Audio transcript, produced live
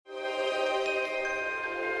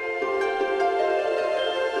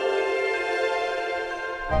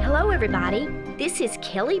Hello, everybody. This is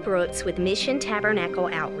Kelly Brooks with Mission Tabernacle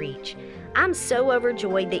Outreach. I'm so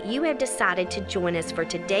overjoyed that you have decided to join us for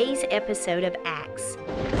today's episode of Acts.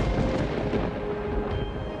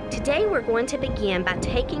 Today we're going to begin by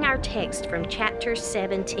taking our text from chapter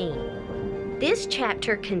 17. This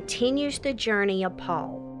chapter continues the journey of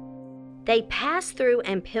Paul. They passed through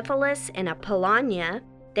Amphipolis and Apollonia.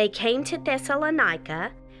 They came to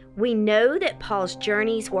Thessalonica. We know that Paul's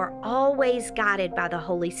journeys were always guided by the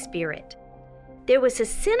Holy Spirit. There was a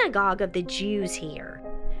synagogue of the Jews here.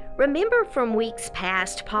 Remember from weeks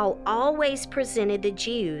past, Paul always presented the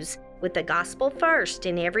Jews with the gospel first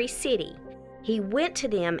in every city. He went to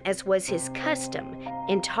them as was his custom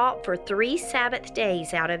and taught for 3 Sabbath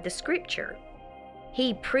days out of the Scripture.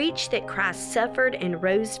 He preached that Christ suffered and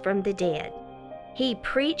rose from the dead. He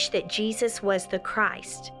preached that Jesus was the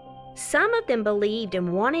Christ. Some of them believed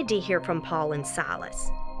and wanted to hear from Paul and Silas.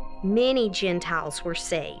 Many Gentiles were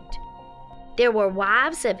saved. There were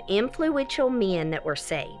wives of influential men that were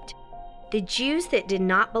saved. The Jews that did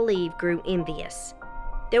not believe grew envious.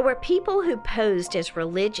 There were people who posed as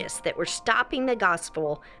religious that were stopping the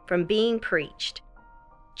gospel from being preached,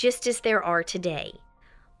 just as there are today.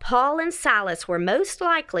 Paul and Silas were most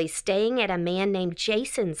likely staying at a man named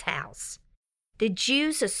Jason's house. The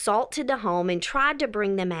Jews assaulted the home and tried to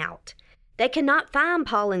bring them out. They could not find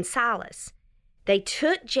Paul and Silas. They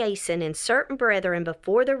took Jason and certain brethren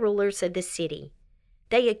before the rulers of the city.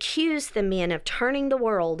 They accused the men of turning the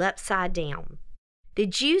world upside down. The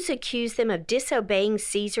Jews accused them of disobeying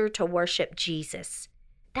Caesar to worship Jesus.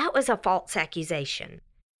 That was a false accusation.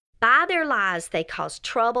 By their lies, they caused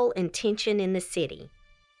trouble and tension in the city.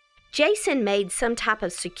 Jason made some type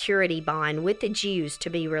of security bond with the Jews to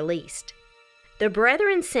be released. The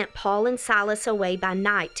brethren sent Paul and Silas away by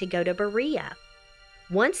night to go to Berea.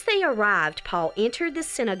 Once they arrived, Paul entered the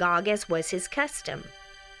synagogue as was his custom.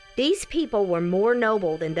 These people were more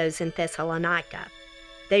noble than those in Thessalonica.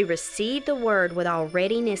 They received the word with all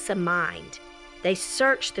readiness of mind. They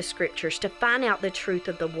searched the Scriptures to find out the truth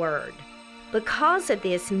of the word. Because of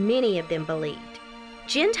this, many of them believed.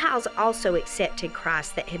 Gentiles also accepted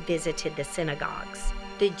Christ that had visited the synagogues.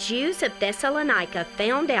 The Jews of Thessalonica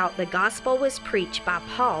found out the gospel was preached by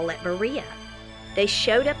Paul at Berea. They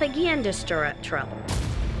showed up again to stir up trouble.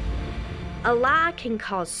 A lie can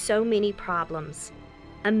cause so many problems.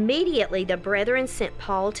 Immediately, the brethren sent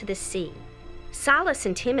Paul to the sea. Silas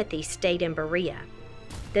and Timothy stayed in Berea.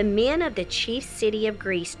 The men of the chief city of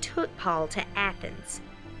Greece took Paul to Athens.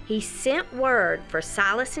 He sent word for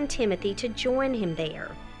Silas and Timothy to join him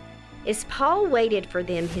there. As Paul waited for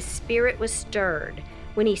them, his spirit was stirred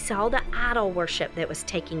when he saw the idol worship that was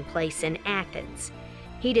taking place in Athens.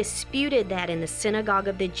 He disputed that in the synagogue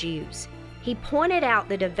of the Jews. He pointed out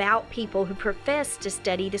the devout people who professed to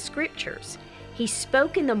study the Scriptures. He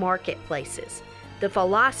spoke in the marketplaces. The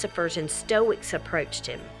philosophers and Stoics approached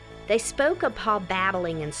him. They spoke of Paul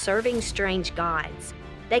babbling and serving strange gods.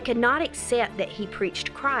 They could not accept that he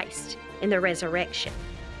preached Christ in the resurrection.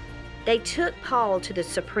 They took Paul to the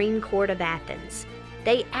Supreme Court of Athens.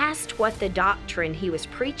 They asked what the doctrine he was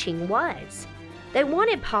preaching was. They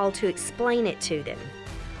wanted Paul to explain it to them.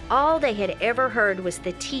 All they had ever heard was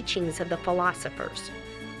the teachings of the philosophers.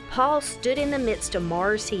 Paul stood in the midst of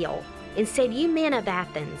Mars Hill and said, "You men of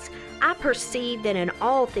Athens, I perceive that in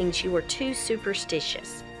all things you are too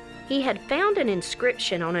superstitious." He had found an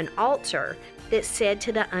inscription on an altar that said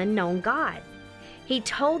to the unknown God. He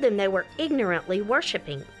told them they were ignorantly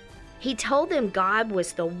worshiping. He told them God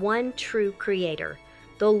was the one true Creator,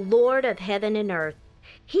 the Lord of heaven and earth.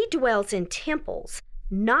 He dwells in temples,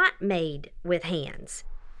 not made with hands.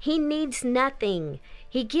 He needs nothing.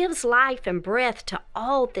 He gives life and breath to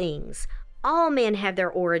all things. All men have their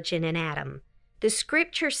origin in Adam. The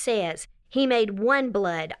Scripture says, He made one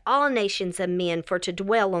blood all nations of men for to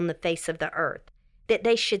dwell on the face of the earth, that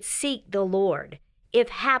they should seek the Lord, if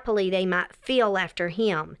happily they might feel after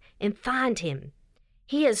Him and find Him.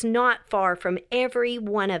 He is not far from every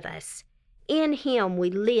one of us. In Him we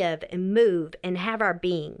live and move and have our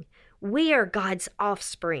being. We are God's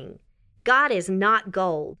offspring. God is not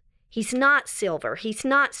gold. He's not silver. He's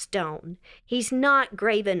not stone. He's not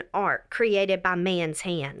graven art created by man's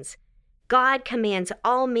hands. God commands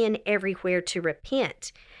all men everywhere to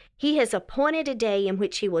repent. He has appointed a day in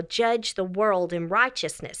which He will judge the world in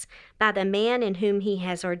righteousness by the man in whom He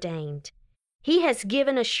has ordained. He has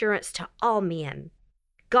given assurance to all men.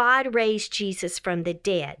 God raised Jesus from the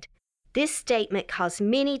dead. This statement caused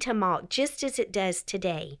many to mock, just as it does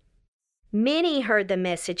today. Many heard the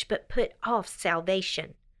message but put off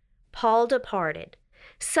salvation. Paul departed.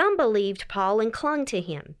 Some believed Paul and clung to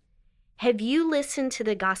him. Have you listened to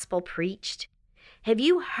the gospel preached? Have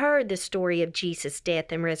you heard the story of Jesus'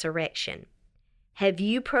 death and resurrection? Have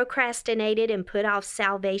you procrastinated and put off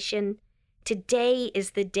salvation? Today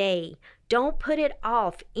is the day. Don't put it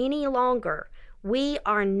off any longer. We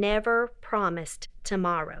are never promised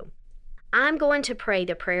tomorrow. I'm going to pray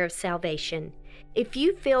the prayer of salvation. If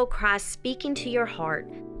you feel Christ speaking to your heart,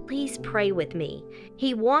 please pray with me.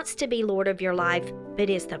 He wants to be Lord of your life,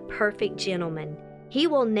 but is the perfect gentleman. He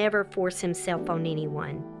will never force himself on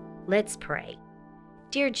anyone. Let's pray.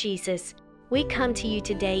 Dear Jesus, we come to you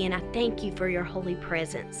today and I thank you for your holy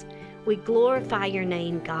presence. We glorify your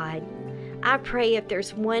name, God. I pray if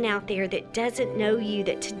there's one out there that doesn't know you,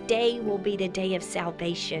 that today will be the day of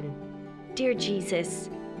salvation. Dear Jesus,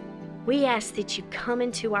 we ask that you come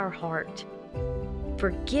into our heart.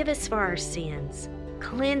 Forgive us for our sins.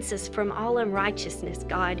 Cleanse us from all unrighteousness,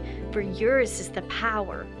 God, for yours is the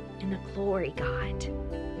power and the glory, God.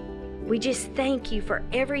 We just thank you for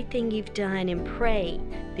everything you've done and pray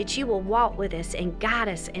that you will walk with us and guide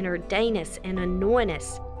us and ordain us and anoint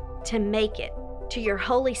us to make it to your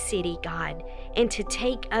holy city, God, and to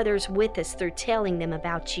take others with us through telling them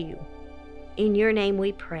about you. In your name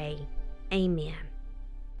we pray. Amen.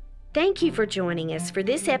 Thank you for joining us for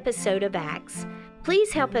this episode of Acts.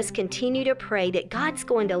 Please help us continue to pray that God's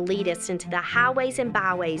going to lead us into the highways and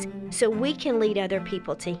byways so we can lead other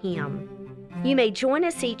people to Him. You may join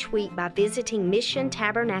us each week by visiting Mission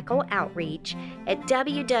Tabernacle Outreach at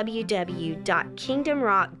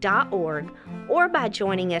www.kingdomrock.org or by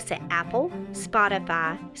joining us at Apple,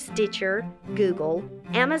 Spotify, Stitcher, Google,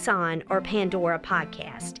 Amazon, or Pandora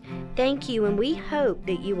Podcast. Thank you, and we hope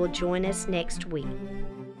that you will join us next week.